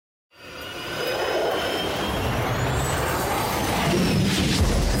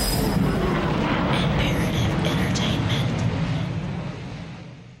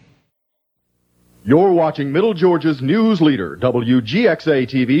You're watching Middle Georgia's news leader,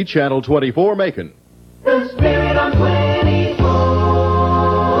 WGXA-TV, Channel 24, Macon. The Spirit on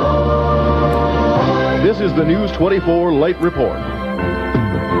 24. This is the News 24 Late Report.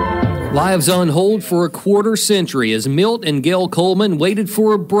 Lives on hold for a quarter century as Milt and Gail Coleman waited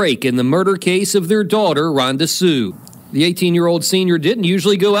for a break in the murder case of their daughter, Rhonda Sue. The 18-year-old senior didn't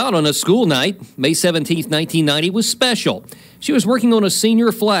usually go out on a school night. May 17, 1990 was special. She was working on a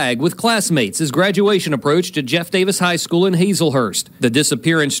senior flag with classmates as graduation approached at Jeff Davis High School in Hazelhurst. The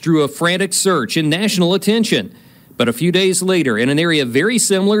disappearance drew a frantic search and national attention. But a few days later, in an area very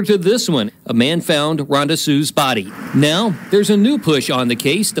similar to this one, a man found Rhonda Sue's body. Now, there's a new push on the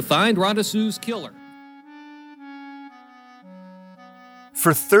case to find Rhonda Sue's killer.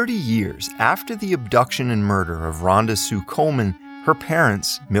 For 30 years after the abduction and murder of Rhonda Sue Coleman, her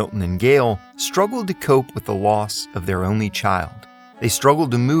parents, Milton and Gail, struggled to cope with the loss of their only child. They struggled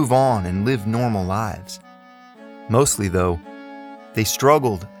to move on and live normal lives. Mostly, though, they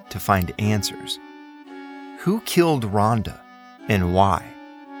struggled to find answers. Who killed Rhonda and why?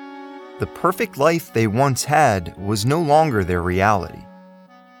 The perfect life they once had was no longer their reality.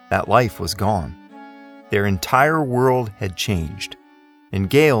 That life was gone. Their entire world had changed. And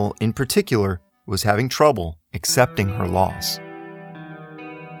Gail, in particular, was having trouble accepting her loss.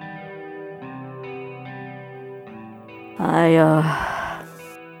 I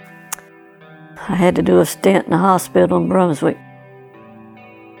had to do a stint in the hospital in Brunswick.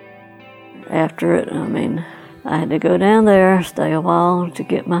 After it, I had to go down there, stay a while to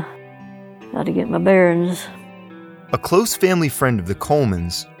get my bearings. A close family friend of the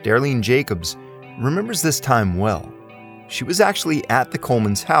Colemans, Darlene Jacobs, remembers this time well. She was actually at the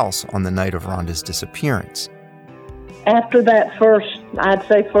Coleman's house on the night of Rhonda's disappearance. After that first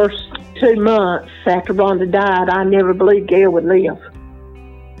 2 months after Rhonda died, I never believed Gail would live.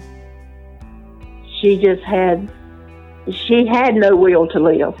 She had no will to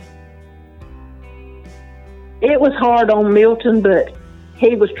live. It was hard on Milton, but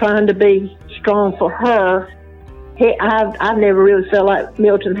he was trying to be strong for her. I've never really felt like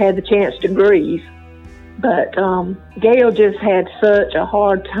Milton had the chance to grieve. But Gail just had such a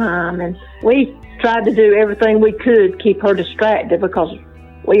hard time, and we tried to do everything we could to keep her distracted because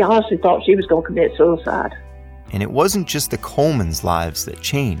we honestly thought she was going to commit suicide. And it wasn't just the Colemans' lives that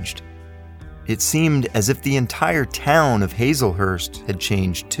changed. It seemed as if the entire town of Hazelhurst had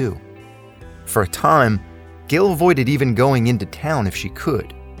changed too. For a time, Gail avoided even going into town if she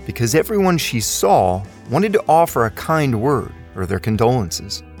could, because everyone she saw wanted to offer a kind word or their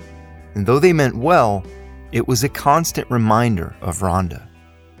condolences. And though they meant well, it was a constant reminder of Rhonda.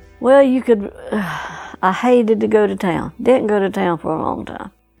 Well, I hated to go to town. Didn't go to town for a long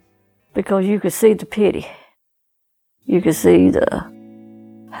time because you could see the pity. You could see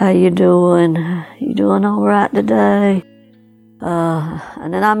how you doing? You doing all right today?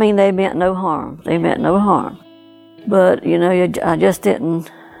 And then they meant no harm. They meant no harm. But, I just didn't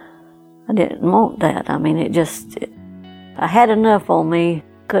want that. I had enough on me.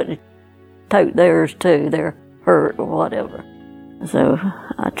 Couldn't tote theirs too, their hurt or whatever. So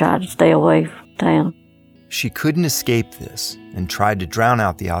I tried to stay away from town. She couldn't escape this and tried to drown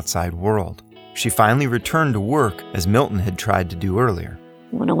out the outside world. She finally returned to work as Milton had tried to do earlier.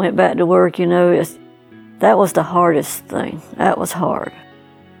 When I went back to work, that was the hardest thing. That was hard.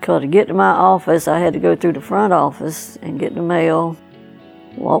 Because to get to my office, I had to go through the front office and get the mail,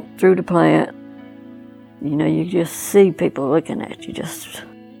 walk through the plant. You just see people looking at you, just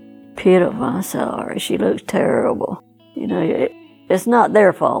pitiful. I'm sorry, she looks terrible. It's not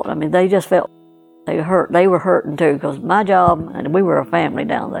their fault. They just felt they were hurting too, because my job, and we were a family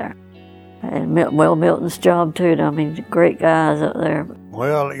down there. And Milton's job too. Great guys up there.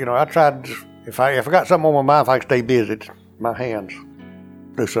 Well, I tried, if I got something on my mind, if I could stay busy, my hands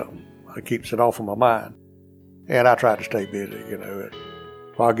do something. It keeps it off of my mind. And I tried to stay busy,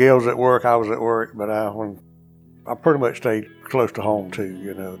 While Gail was at work, I was at work, but I pretty much stayed close to home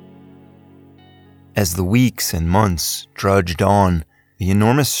too, As the weeks and months drudged on, the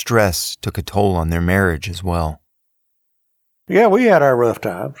enormous stress took a toll on their marriage as well. Yeah, we had our rough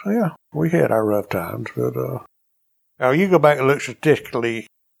times. Yeah, we had our rough times. But you go back and look statistically,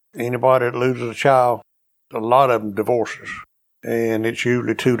 anybody that loses a child, a lot of them divorces. And it's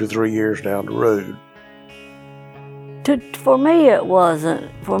usually 2 to 3 years down the road. For me, it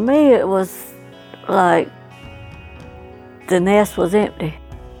wasn't. For me, it was like the nest was empty.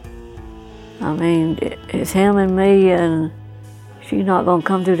 It's him and me, and she's not going to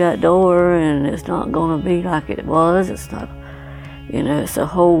come through that door, and it's not going to be like it was. It's not, it's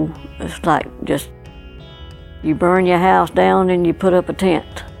like just you burn your house down and you put up a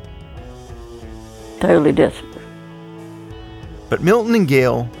tent. totally desperate. But Milton and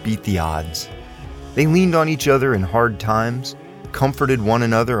Gail beat the odds. They leaned on each other in hard times, comforted one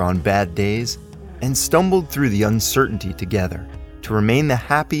another on bad days, and stumbled through the uncertainty together to remain the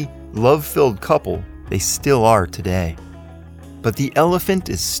happy, love-filled couple they still are today. But the elephant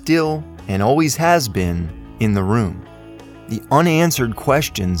is still, and always has been, in the room. The unanswered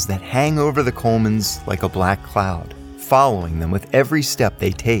questions that hang over the Colemans like a black cloud, following them with every step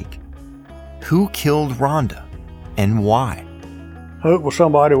they take. Who killed Rhonda, and why? Hope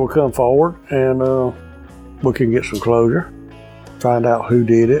somebody will come forward and we can get some closure, find out who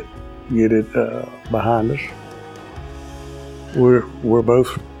did it, get it behind us. We're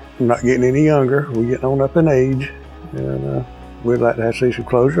both not getting any younger. We're getting on up in age, and we'd like to see some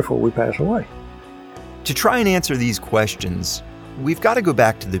closure before we pass away. To try and answer these questions, we've got to go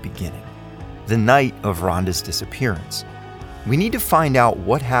back to the beginning, the night of Rhonda's disappearance. We need to find out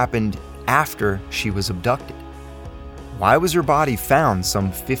what happened after she was abducted. Why was her body found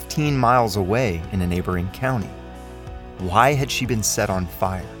some 15 miles away in a neighboring county? Why had she been set on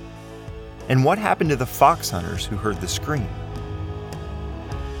fire? And what happened to the fox hunters who heard the scream?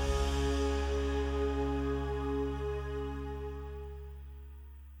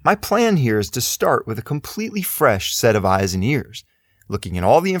 My plan here is to start with a completely fresh set of eyes and ears, looking at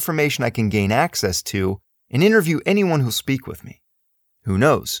all the information I can gain access to and interview anyone who'll speak with me. Who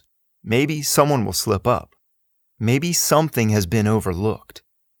knows? Maybe someone will slip up. Maybe something has been overlooked.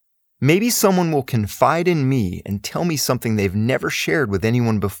 Maybe someone will confide in me and tell me something they've never shared with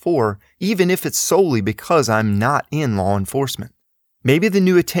anyone before, even if it's solely because I'm not in law enforcement. Maybe the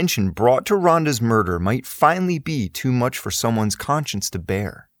new attention brought to Rhonda's murder might finally be too much for someone's conscience to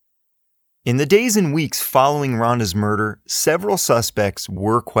bear. In the days and weeks following Rhonda's murder, several suspects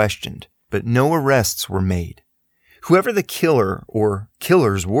were questioned, but no arrests were made. Whoever the killer or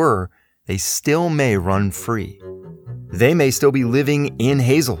killers were, they still may run free. They may still be living in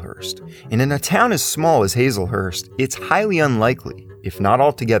Hazelhurst, and in a town as small as Hazelhurst, it's highly unlikely, if not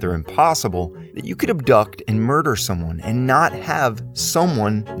altogether impossible, that you could abduct and murder someone and not have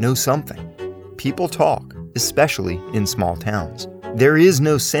someone know something. People talk, especially in small towns. There is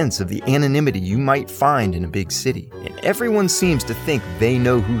no sense of the anonymity you might find in a big city, and everyone seems to think they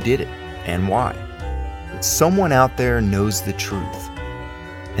know who did it and why. But someone out there knows the truth,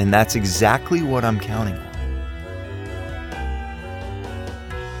 and that's exactly what I'm counting on.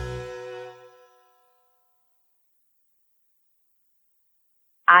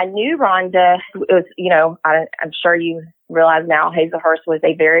 I knew Rhonda. It was, I'm sure you realize now Hazelhurst is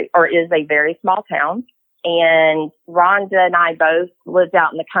a very small town. And Rhonda and I both lived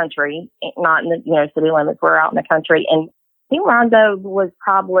out in the country, not in the, city limits. We're out in the country. And I think Rhonda was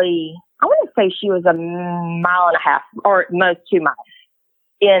probably, I want to say she was 1.5 miles or most 2 miles.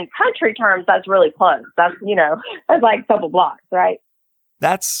 In country terms, that's really close. That's, that's like a couple blocks, right?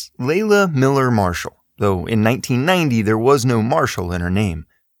 That's Layla Miller Marshall, though in 1990 there was no Marshall in her name.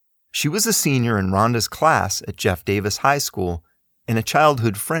 She was a senior in Rhonda's class at Jeff Davis High School and a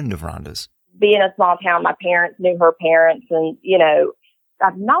childhood friend of Rhonda's. Being a small town, my parents knew her parents, and,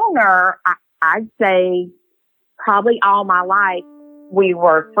 I've known her, I'd say, probably all my life. We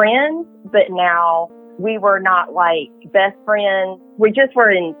were friends, but now we were not like best friends. We just were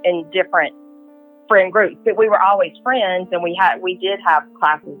in different friend groups, but we were always friends, and we did have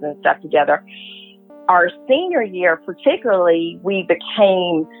classes and stuff together. Our senior year, particularly, we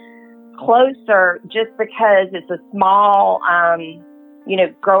became closer just because it's a small,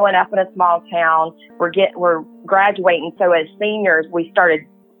 growing up in a small town, we're graduating. So as seniors, we started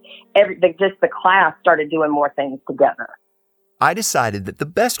the class started doing more things together. I decided that the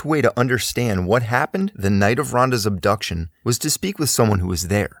best way to understand what happened the night of Rhonda's abduction was to speak with someone who was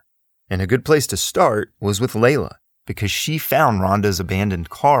there. And a good place to start was with Layla, because she found Rhonda's abandoned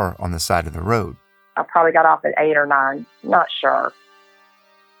car on the side of the road. I probably got off at 8 or 9, not sure.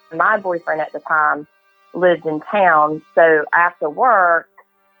 My boyfriend at the time lived in town, so after work,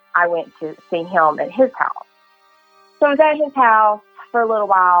 I went to see him at his house. So I was at his house for a little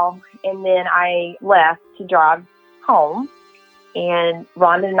while, and then I left to drive home, and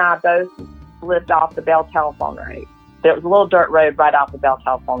Rhonda and I both lived off the Bell Telephone Road. There was a little dirt road right off the Bell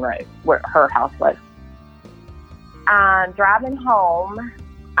Telephone Road where her house was. I'm driving home.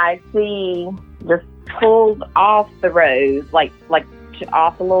 I see just pulled off the road, like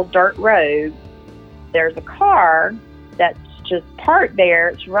off a little dirt road. There's a car that's just parked there.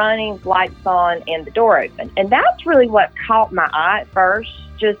 It's running, lights on, and the door open. And that's really what caught my eye at first,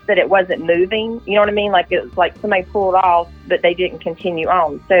 just that it wasn't moving. You know what I mean? Like it was like somebody pulled off, but they didn't continue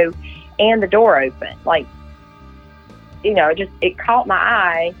on. So, and the door open. Like, it caught my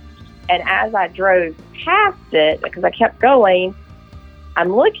eye. And as I drove past it, because I kept going,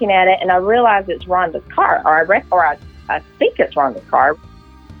 I'm looking at it and I realize it's Rhonda's car, I think it's Rhonda's car.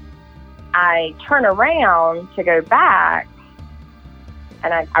 I turn around to go back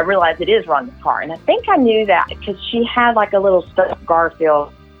and I realize it is Rhonda's car. And I think I knew that because she had like a little stuffed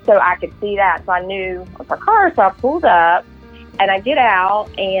Garfield, so I could see that. So I knew it was her car, so I pulled up and I get out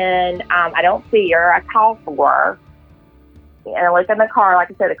and I don't see her. I call for her. And I look in the car.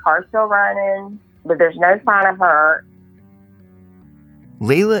 Like I said, the car's still running, but there's no sign of her.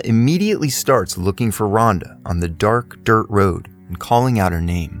 Layla immediately starts looking for Rhonda on the dark dirt road and calling out her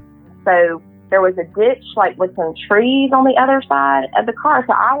name. So there was a ditch, like with some trees on the other side of the car.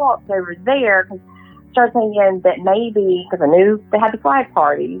 So I walked over there because I started thinking that maybe, because I knew they had the flag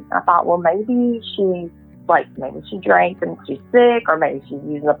party. I thought, well, maybe she drank and she's sick, or maybe she's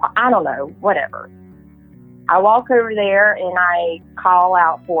using I don't know, whatever. I walk over there and I call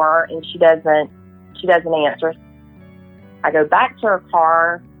out for her, and she doesn't answer. I go back to her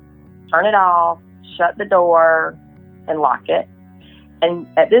car, turn it off, shut the door, and lock it. And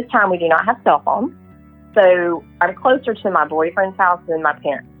at this time, we do not have cell phones. So I'm closer to my boyfriend's house than my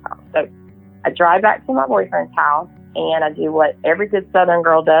parents' house. So I drive back to my boyfriend's house, and I do what every good Southern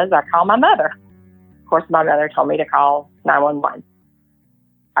girl does. I call my mother. Of course, my mother told me to call 911.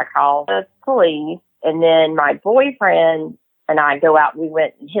 I call the police. And then my boyfriend and I go out. We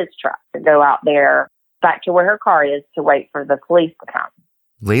went in his truck to go out there back to where her car is to wait for the police to come.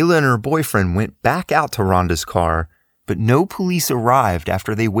 Layla and her boyfriend went back out to Rhonda's car, but no police arrived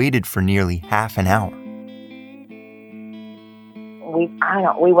after they waited for nearly half an hour.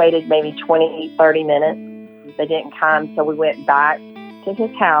 We waited maybe 20, 30 minutes. They didn't come, so we went back to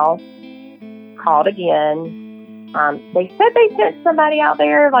his house, called again. They said they sent somebody out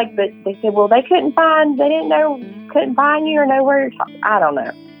there, but they said, well, they couldn't find you or know where you're talking. I don't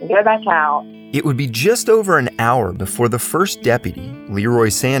know. We go back out. It would be just over an hour before the first deputy, Leroy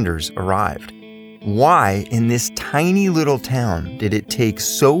Sanders, arrived. Why, in this tiny little town, did it take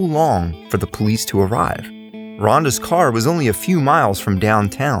so long for the police to arrive? Rhonda's car was only a few miles from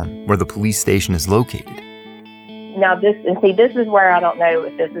downtown, where the police station is located. Now, this is where I don't know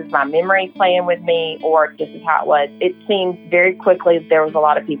if this is my memory playing with me or if this is how it was. It seems very quickly there was a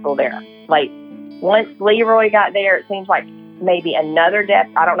lot of people there. Once Leroy got there, it seems like maybe another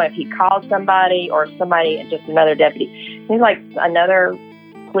deputy. I don't know if he called somebody or somebody, just another deputy. It seems like another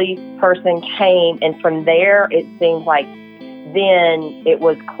police person came, and from there, it seems like then it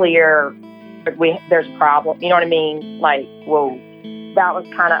was clear there's a problem. You know what I mean? That was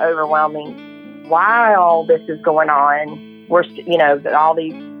kind of overwhelming. Why all this is going on, all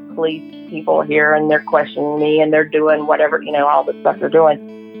these police people are here and they're questioning me and they're doing whatever, all the stuff they're doing.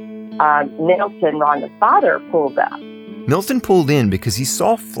 Milton, Rhonda's father, pulled up. Milton pulled in because he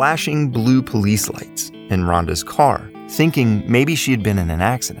saw flashing blue police lights in Rhonda's car, thinking maybe she had been in an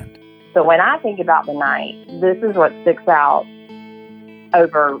accident. So when I think about the night, this is what sticks out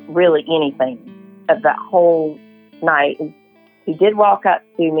over really anything of that whole night. He did walk up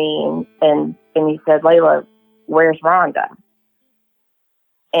to me and he said, Layla, where's Rhonda?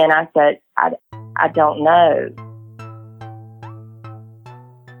 And I said, I don't know.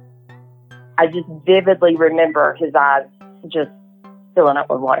 I just vividly remember his eyes just filling up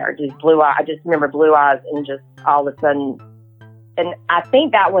with water, just blue eyes. I just remember blue eyes and just all of a sudden. And I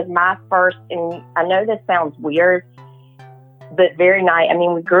think that was my first, and I know this sounds weird, but very nice.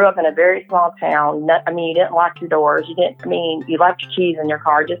 We grew up in a very small town. You didn't lock your doors. You left your keys in your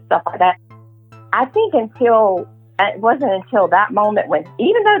car, just stuff like that. I think it wasn't until that moment when,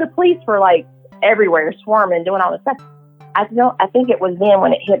 even though the police were everywhere, swarming, doing all this stuff, I think it was then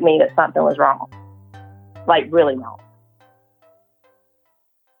when it hit me that something was wrong. Really wrong.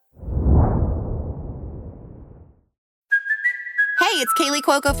 Hey, it's Kaylee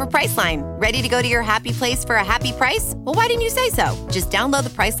Cuoco for Priceline. Ready to go to your happy place for a happy price? Well, why didn't you say so? Just download the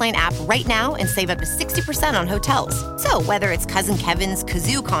Priceline app right now and save up to 60% on hotels. So whether it's Cousin Kevin's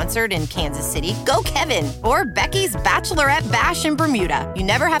Kazoo Concert in Kansas City, go Kevin, or Becky's Bachelorette Bash in Bermuda, you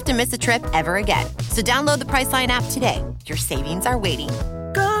never have to miss a trip ever again. So download the Priceline app today. Your savings are waiting.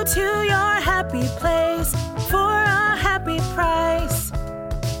 Go to your happy place for a happy price.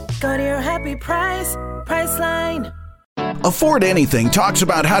 Go to your happy price, Priceline. Afford Anything talks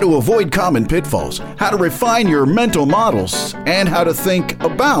about how to avoid common pitfalls, how to refine your mental models, and how to think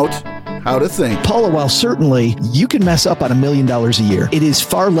about how to think. Paula, while certainly you can mess up on $1 million a year, it is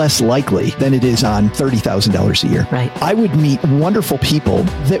far less likely than it is on $30,000 a year. Right. I would meet wonderful people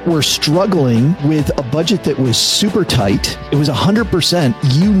that were struggling with a budget that was super tight. It was 100%,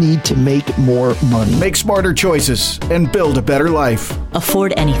 you need to make more money. Make smarter choices and build a better life.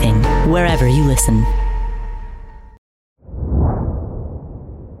 Afford anything, wherever you listen.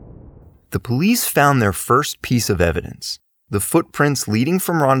 The police found their first piece of evidence, the footprints leading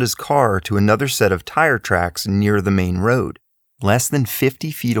from Rhonda's car to another set of tire tracks near the main road, less than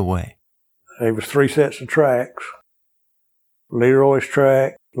 50 feet away. There was 3 sets of tracks. Leroy's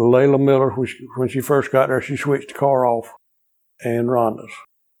track, Layla Miller, when she first got there, she switched the car off, and Rhonda's.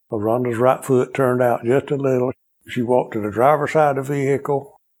 But Rhonda's right foot turned out just a little. She walked to the driver's side of the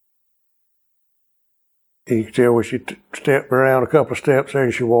vehicle. You can tell when she stepped around a couple of steps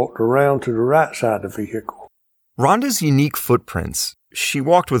there, she walked around to the right side of the vehicle. Rhonda's unique footprints, she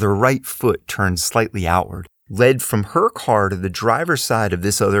walked with her right foot turned slightly outward, led from her car to the driver's side of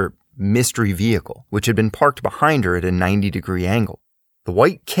this other mystery vehicle, which had been parked behind her at a 90-degree angle. The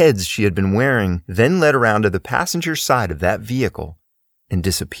white Keds she had been wearing then led around to the passenger side of that vehicle and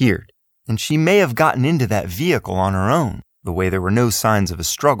disappeared. And she may have gotten into that vehicle on her own, the way there were no signs of a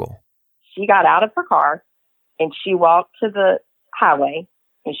struggle. She got out of her car and she walked to the highway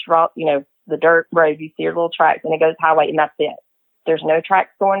and she walked, the dirt road, you see her little tracks and it goes highway and that's it. There's no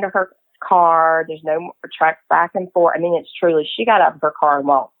tracks going to her car. There's no tracks back and forth. I mean, it's truly, she got out of her car and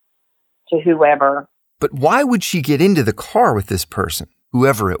walked to whoever. But why would she get into the car with this person,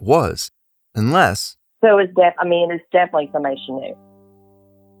 whoever it was, unless... So it's definitely somebody she knew.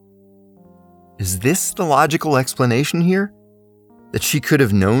 Is this the logical explanation here? That she could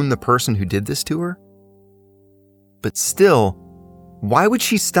have known the person who did this to her? But still, why would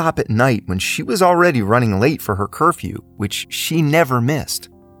she stop at night when she was already running late for her curfew, which she never missed?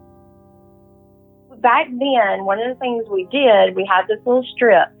 Back then, one of the things we did, we had this little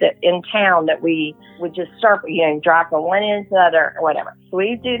strip that in town that we would just start, drive from one end to the other or whatever. So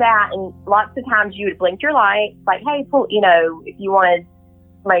we'd do that, and lots of times you would blink your lights, like, hey, pull, if you wanted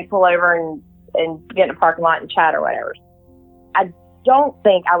somebody to pull over and get in the parking lot and chat or whatever. I don't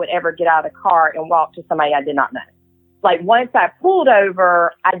think I would ever get out of the car and walk to somebody I did not know. Like, once I pulled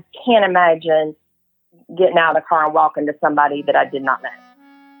over, I can't imagine getting out of the car and walking to somebody that I did not know.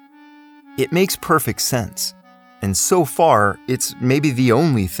 It makes perfect sense. And so far, it's maybe the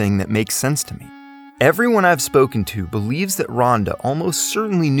only thing that makes sense to me. Everyone I've spoken to believes that Rhonda almost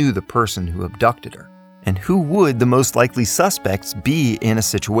certainly knew the person who abducted her. And who would the most likely suspects be in a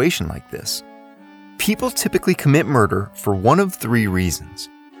situation like this? People typically commit murder for one of 3 reasons: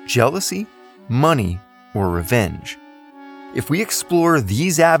 jealousy, money, or revenge. If we explore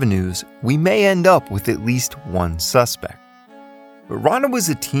these avenues, we may end up with at least one suspect. But Rhonda was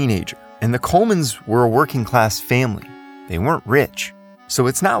a teenager, and the Colemans were a working-class family. They weren't rich, so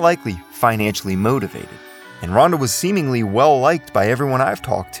it's not likely financially motivated. And Rhonda was seemingly well-liked by everyone I've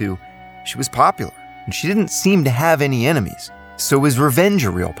talked to. She was popular, and she didn't seem to have any enemies. So is revenge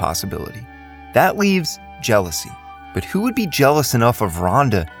a real possibility? That leaves jealousy. But who would be jealous enough of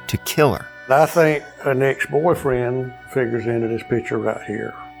Rhonda to kill her? I think an ex-boyfriend figures into this picture right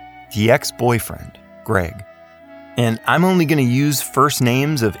here. The ex-boyfriend, Greg. And I'm only going to use first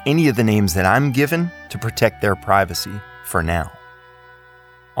names of any of the names that I'm given to protect their privacy for now.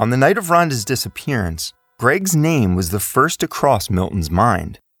 On the night of Rhonda's disappearance, Greg's name was the first to cross Milton's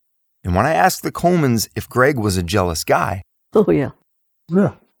mind. And when I asked the Colemans if Greg was a jealous guy... Oh, yeah.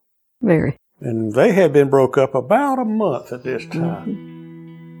 Yeah. Very. And they had been broke up about a month at this time.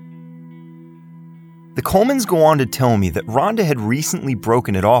 The Colemans go on to tell me that Rhonda had recently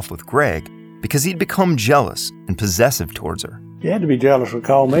broken it off with Greg because he'd become jealous and possessive towards her. He had to be jealous and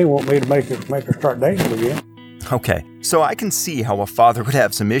call me, want me to make her start dating again. Okay, so I can see how a father would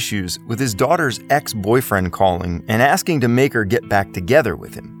have some issues with his daughter's ex-boyfriend calling and asking to make her get back together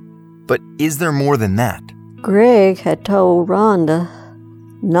with him. But is there more than that? Greg had told Rhonda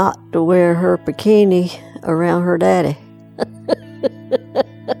not to wear her bikini around her daddy.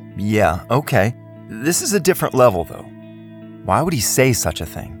 Yeah, okay. This is a different level, though. Why would he say such a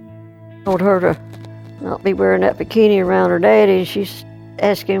thing? Told her to not be wearing that bikini around her daddy, and she's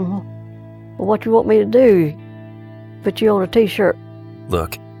asking, well, what you want me to do? Put you on a t-shirt.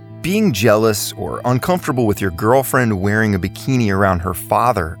 Look, being jealous or uncomfortable with your girlfriend wearing a bikini around her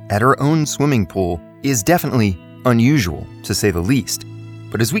father at her own swimming pool is definitely unusual, to say the least.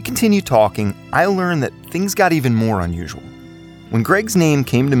 But as we continue talking, I learned that things got even more unusual. When Greg's name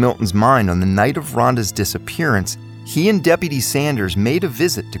came to Milton's mind on the night of Rhonda's disappearance, he and Deputy Sanders made a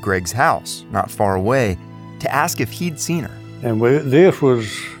visit to Greg's house, not far away, to ask if he'd seen her. And this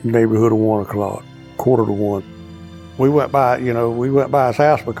was neighborhood of 1 o'clock, 1:45. We went by his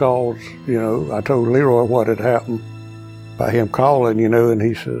house because, I told Leroy what had happened by him calling, and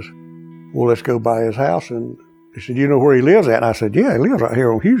he says, well, let's go by his house. And he said, you know where he lives at? And I said, yeah, he lives right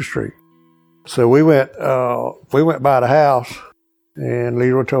here on Hughes Street. So we went by the house, and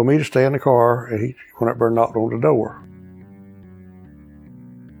Leroy told me to stay in the car, and he went up there and knocked on the door.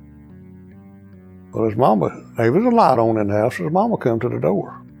 Well, his mama, there was a light on in the house, his mama come to the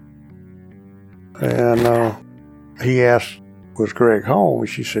door. And he asked, was Greg home? And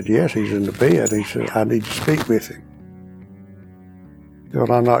she said, yes, he's in the bed. He said, I need to speak with him.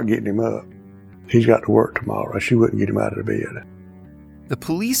 Well, I'm not getting him up. He's got to work tomorrow. She wouldn't get him out of the bed. The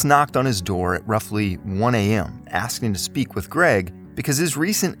police knocked on his door at roughly 1 a.m., asking to speak with Greg because his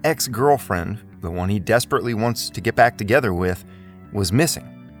recent ex-girlfriend, the one he desperately wants to get back together with, was missing,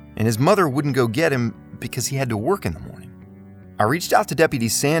 and his mother wouldn't go get him because he had to work in the morning. I reached out to Deputy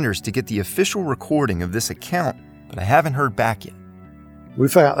Sanders to get the official recording of this account, but I haven't heard back yet. We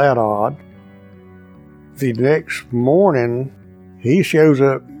found that odd. The next morning, he shows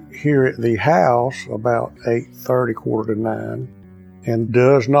up here at the house about 8:30, 8:45, and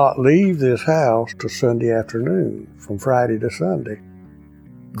does not leave this house till Sunday afternoon, from Friday to Sunday.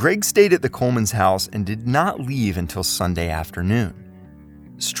 Greg stayed at the Coleman's house and did not leave until Sunday afternoon.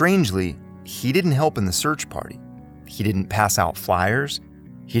 Strangely, he didn't help in the search party. He didn't pass out flyers.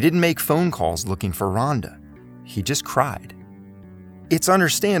 He didn't make phone calls looking for Rhonda. He just cried. It's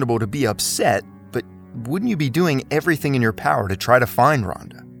understandable to be upset, but wouldn't you be doing everything in your power to try to find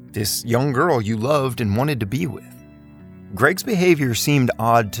Rhonda, this young girl you loved and wanted to be with? Greg's behavior seemed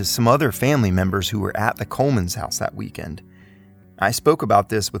odd to some other family members who were at the Coleman's house that weekend. I spoke about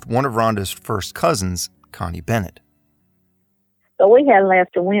this with one of Rhonda's first cousins, Connie Bennett. So we had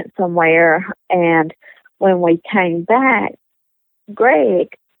left and went somewhere, and when we came back, Greg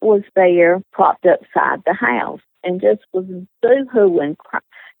was there propped upside the house and just was boo-hooing,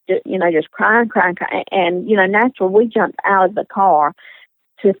 just crying. And, naturally, we jumped out of the car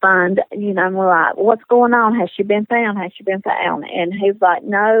to find, and we're like, what's going on? Has she been found? And he's like,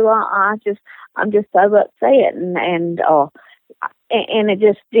 no, I'm just so upset. And it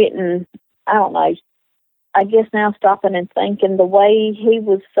just didn't, I don't know, I guess now stopping and thinking the way he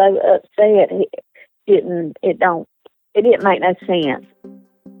was so upset, it didn't make no sense.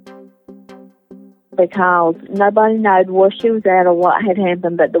 Because nobody knew where she was at or what had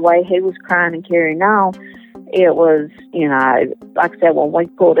happened, but the way he was crying and carrying on, it was, like I said, when we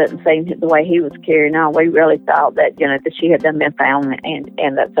pulled it and seen the way he was carrying on, we really thought that, that she had been found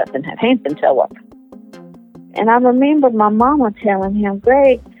and that something had happened to her. And I remember my mama telling him,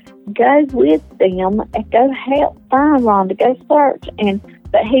 Greg, go with them and go help find Rhonda, go search.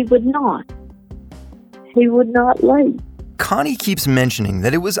 But he would not. He would not leave. Connie keeps mentioning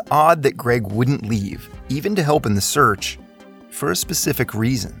that it was odd that Greg wouldn't leave, even to help in the search, for a specific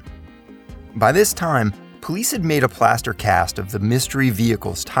reason. By this time, police had made a plaster cast of the mystery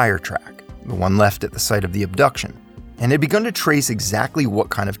vehicle's tire track, the one left at the site of the abduction, and had begun to trace exactly what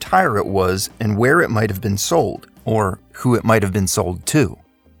kind of tire it was and where it might have been sold, or who it might have been sold to.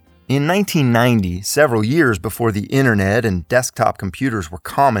 In 1990, several years before the internet and desktop computers were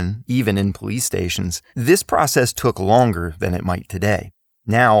common, even in police stations, this process took longer than it might today.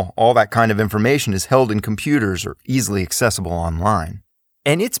 Now, all that kind of information is held in computers or easily accessible online.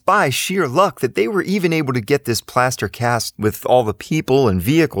 And it's by sheer luck that they were even able to get this plaster cast with all the people and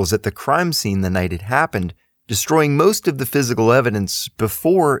vehicles at the crime scene the night it happened, destroying most of the physical evidence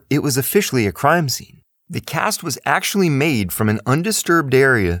before it was officially a crime scene. The cast was actually made from an undisturbed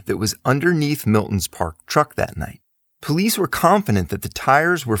area that was underneath Milton's parked truck that night. Police were confident that the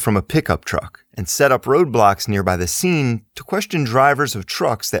tires were from a pickup truck and set up roadblocks nearby the scene to question drivers of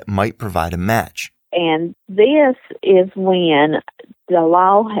trucks that might provide a match. And this is when the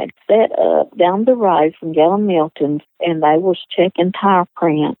law had set up down the road from Gail and Milton's, and they was checking tire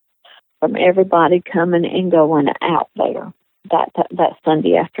prints from everybody coming and going out there that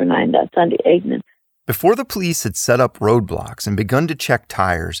Sunday afternoon, that Sunday evening. Before the police had set up roadblocks and begun to check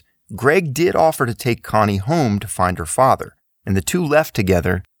tires, Greg did offer to take Connie home to find her father, and the two left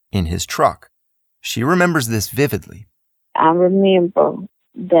together in his truck. She remembers this vividly. I remember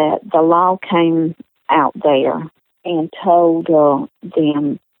that the law came out there and told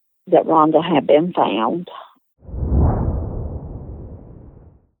them that Rhonda had been found.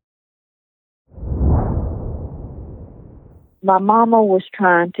 My mama was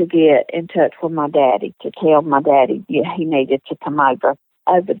trying to get in touch with my daddy to tell my daddy he needed to come over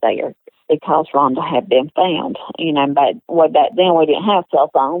there because Rhonda had been found. But way back then we didn't have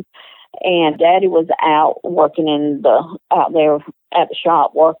cell phones. And Daddy was out there at the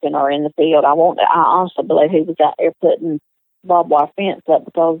shop working or in the field. I honestly believe he was out there putting barbed wire fence up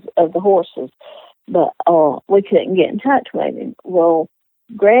because of the horses. But we couldn't get in touch with him. Well,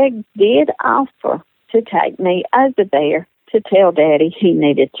 Greg did offer to take me over there to tell Daddy he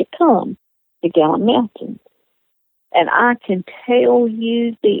needed to come to Gillon Milton. And I can tell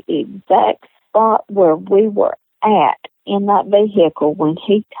you the exact spot where we were at in that vehicle when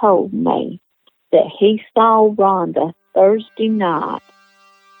he told me that he saw Rhonda Thursday night,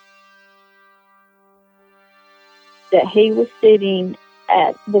 that he was sitting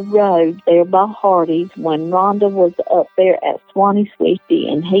at the road there by Hardy's when Rhonda was up there at Swanee Swifty,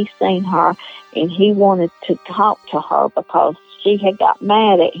 and he seen her, and he wanted to talk to her because she had got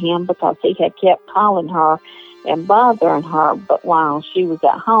mad at him because he had kept calling her and bothering her. But while she was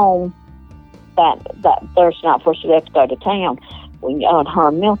at home that Thursday night before she left to go to town, when her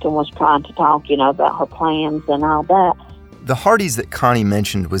and Milton was trying to talk, about her plans and all that. The Hardee's that Connie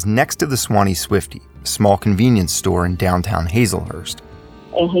mentioned was next to the Swanee Swifty, a small convenience store in downtown Hazelhurst.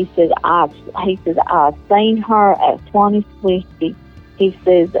 And he said, I've seen her at Swanee Swifty. He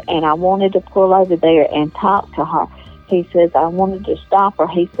says, and I wanted to pull over there and talk to her. He says, I wanted to stop her.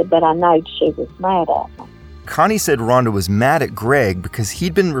 He said, but I know she was mad at me. Connie said Rhonda was mad at Greg because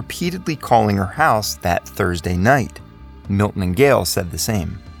he'd been repeatedly calling her house that Thursday night. Milton and Gail said the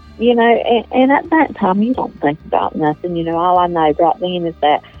same. And at that time, you don't think about nothing. All I know right then is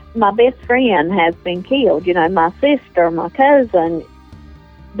that my best friend has been killed. My sister, my cousin.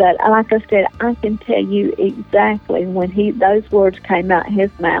 But like I said, I can tell you exactly when those words came out his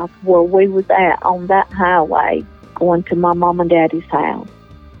mouth where we was at on that highway going to my mom and daddy's house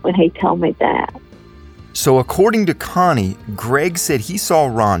when he told me that. So according to Connie, Greg said he saw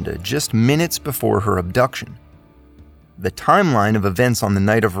Rhonda just minutes before her abduction. The timeline of events on the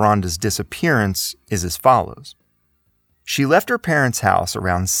night of Rhonda's disappearance is as follows. She left her parents' house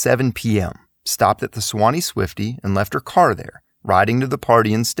around 7 p.m., stopped at the Swanee Swifty, and left her car there, riding to the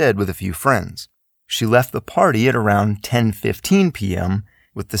party instead with a few friends. She left the party at around 10:15 p.m.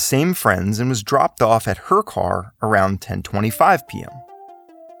 with the same friends and was dropped off at her car around 10:25 p.m.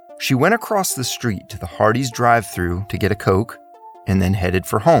 She went across the street to the Hardee's drive-thru to get a Coke and then headed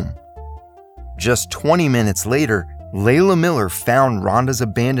for home. Just 20 minutes later, Layla Miller found Rhonda's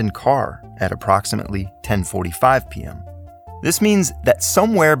abandoned car at approximately 10:45 p.m. This means that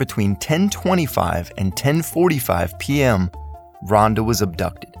somewhere between 10:25 and 10:45 p.m., Rhonda was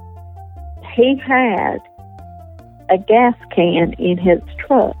abducted. He had a gas can in his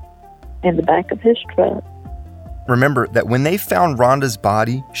truck, in the back of his truck. Remember that when they found Rhonda's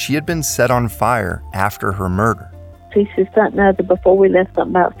body, she had been set on fire after her murder. He said something other before we left,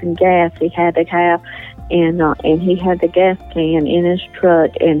 something about some gas he had to have, and he had the gas can in his truck,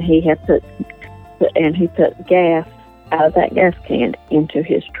 and he had put gas out of that gas can into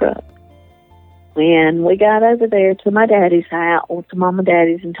his truck. And we got over there to my daddy's house, or to mom and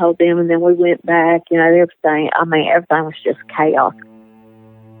daddy's, and told them, and then we went back. Everything was just chaos.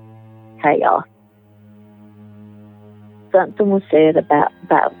 Something was said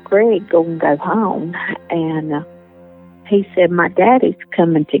about Greg going to go home, and he said, my daddy's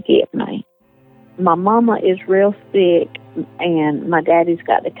coming to get me. My mama is real sick, and my daddy's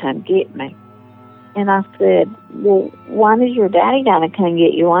got to come get me. And I said, well, why is your daddy going to come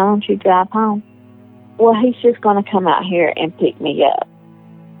get you? Why don't you drive home? Well, he's just going to come out here and pick me up.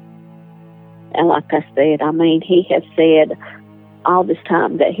 And like I said, he had said all this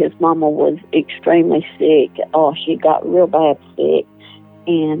time that his mama was extremely sick. Oh, she got real bad sick.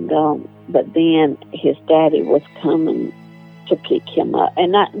 And, but then his daddy was coming to pick him up.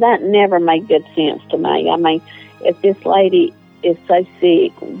 And that never made good sense to me. If this lady is so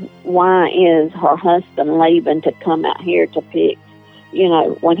sick, why is her husband leaving to come out here to pick,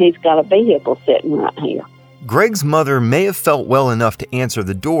 when he's got a vehicle sitting right here? Greg's mother may have felt well enough to answer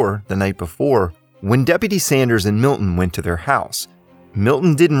the door the night before when Deputy Sanders and Milton went to their house.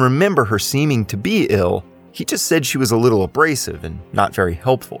 Milton didn't remember her seeming to be ill. He just said she was a little abrasive and not very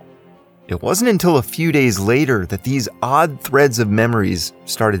helpful. It wasn't until a few days later that these odd threads of memories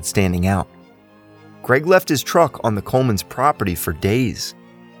started standing out. Greg left his truck on the Coleman's property for days.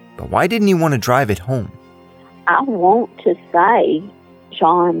 But why didn't he want to drive it home? I want to say,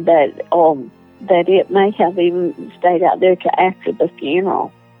 Sean, that it may have even stayed out there to after the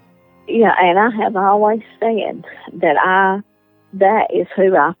funeral. Yeah, and I have always said that that is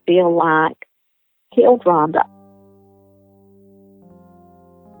who I feel like killed Rhonda.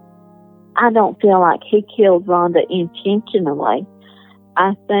 I don't feel like he killed Rhonda intentionally.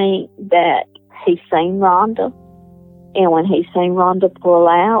 I think that he seen Rhonda, and when he seen Rhonda pull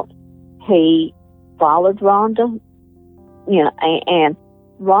out, he followed Rhonda, you know, and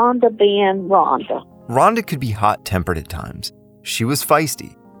Rhonda being Rhonda. Rhonda could be hot-tempered at times. She was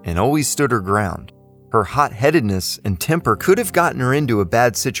feisty and always stood her ground. Her hot-headedness and temper could have gotten her into a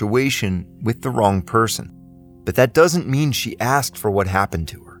bad situation with the wrong person. But that doesn't mean she asked for what happened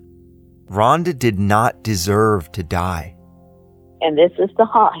to her. Rhonda did not deserve to die. And this is the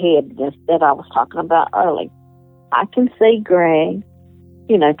hot-headedness that I was talking about earlier. I can see Greg,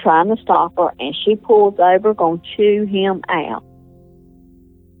 you know, trying to stop her, and she pulls over, going to chew him out.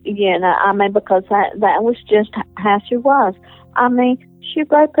 You know, I mean, because that was just how she was. I mean, she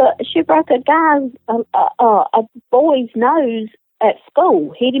broke a guy's, a boy's nose at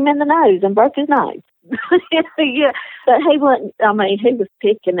school, hit him in the nose and broke his nose. Yeah, but he wasn't. I mean, he was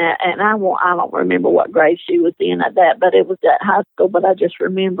picking at, and I don't remember what grade she was in at that, but it was at high school. But I just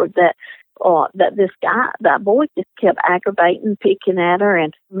remembered that this guy, that boy, just kept aggravating, picking at her,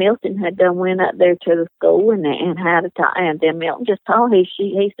 and Milton had done went up there to the school and had a time, and then Milton just told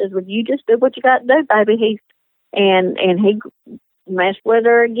he says, "Well, you just do what you got to do, baby." And he messed with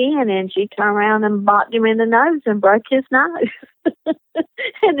her again, and she turned around and bopped him in the nose and broke his nose.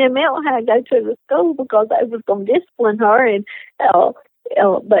 And then Milton had to go to the school because they was going to discipline her. And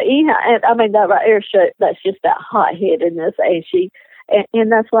but I mean, that right there shows that's just that hot-headedness,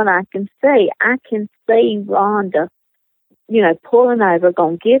 and that's what I can see. I can see Rhonda, you know, pulling over,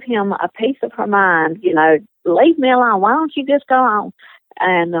 going to give him a piece of her mind. You know, leave me alone. Why don't you just go on?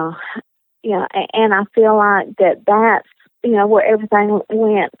 And yeah, and I feel like that's, you know, where everything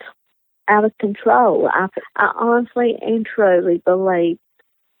went out of control. I honestly and truly believe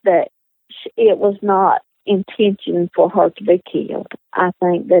that it was not intention for her to be killed. I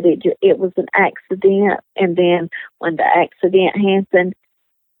think that it was an accident, and then when the accident happened,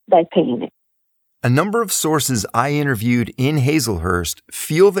 they panicked. A number of sources I interviewed in Hazelhurst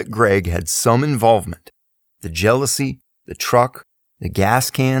feel that Greg had some involvement. The jealousy, the truck, the gas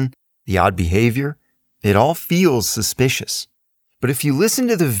can, the odd behavior, it all feels suspicious. But if you listen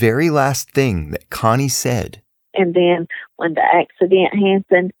to the very last thing that Connie said, and then when the accident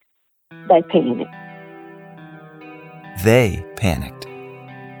happened, they panicked. They panicked.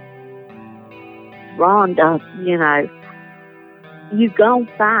 Rhonda, you know, you gon'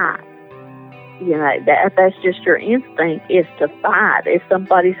 fight. You know, that's just your instinct, is to fight. If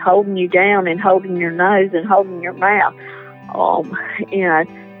somebody's holding you down and holding your nose and holding your mouth, you know,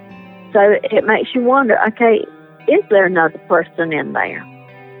 so it makes you wonder, okay, is there another person in there?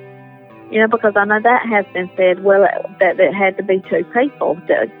 You know, because I know that has been said, well, that it had to be two people,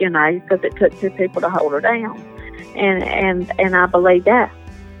 you know, because it took two people to hold her down. And I believe that.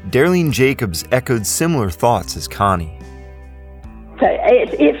 Darlene Jacobs echoed similar thoughts as Connie. So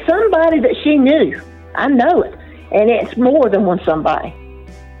it's somebody that she knew. I know it. And it's more than one somebody.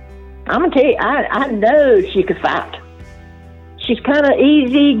 I'm going to tell you, I know she could fight. She's kind of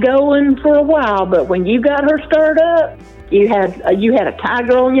easy going for a while, but when you got her stirred up, you had a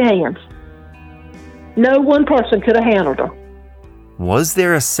tiger on your hands. No one person could have handled her. Was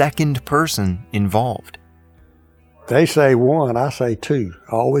there a second person involved? They say one, I say two.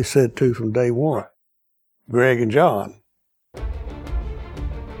 I always said two from day one. Greg and John.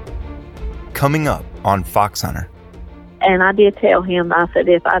 Coming up on Fox Hunter. And I did tell him, I said,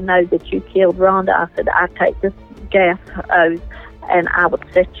 if I know that you killed Rhonda, I said, I'd take this gas hose and I would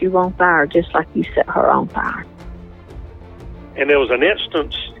set you on fire just like you set her on fire. And there was an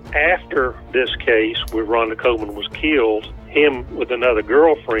instance after this case where Rhonda Coleman was killed, him with another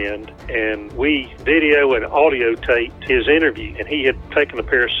girlfriend, and we video and audio taped his interview, and he had taken a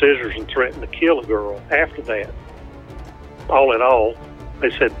pair of scissors and threatened to kill a girl after that. All in all,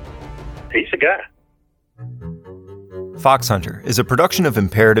 they said, he's a guy. Fox Hunter is a production of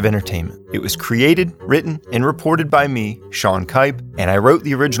Imperative Entertainment. It was created, written, and reported by me, Sean Kipe, and I wrote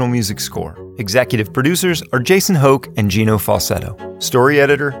the original music score. Executive producers are Jason Hoke and Gino Falsetto. Story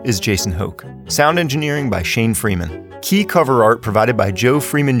editor is Jason Hoke. Sound engineering by Shane Freeman. Key cover art provided by Joe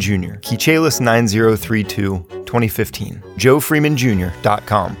Freeman Jr., Keychalis 9032, 2015.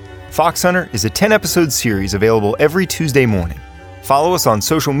 JoeFreemanJr.com. Fox Hunter is a 10-episode series available every Tuesday morning. Follow us on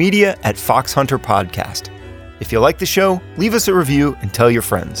social media at Fox Hunter Podcast. If you like the show, leave us a review and tell your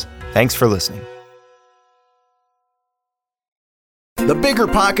friends. Thanks for listening. The The Bigger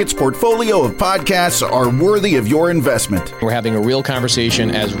Pockets portfolio of podcasts are worthy of your investment. We're having a real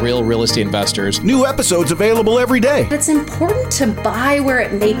conversation as real estate investors. New episodes available every day. It's important to buy where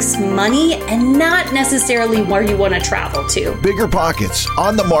it makes money and not necessarily where you want to travel to. Bigger Pockets,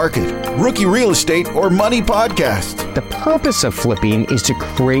 On the Market, Rookie Real Estate, or Money Podcast. The purpose of flipping is to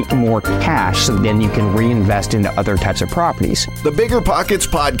create more cash so then you can reinvest into other types of properties. The Bigger Pockets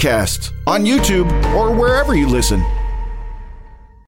Podcast on YouTube or wherever you listen.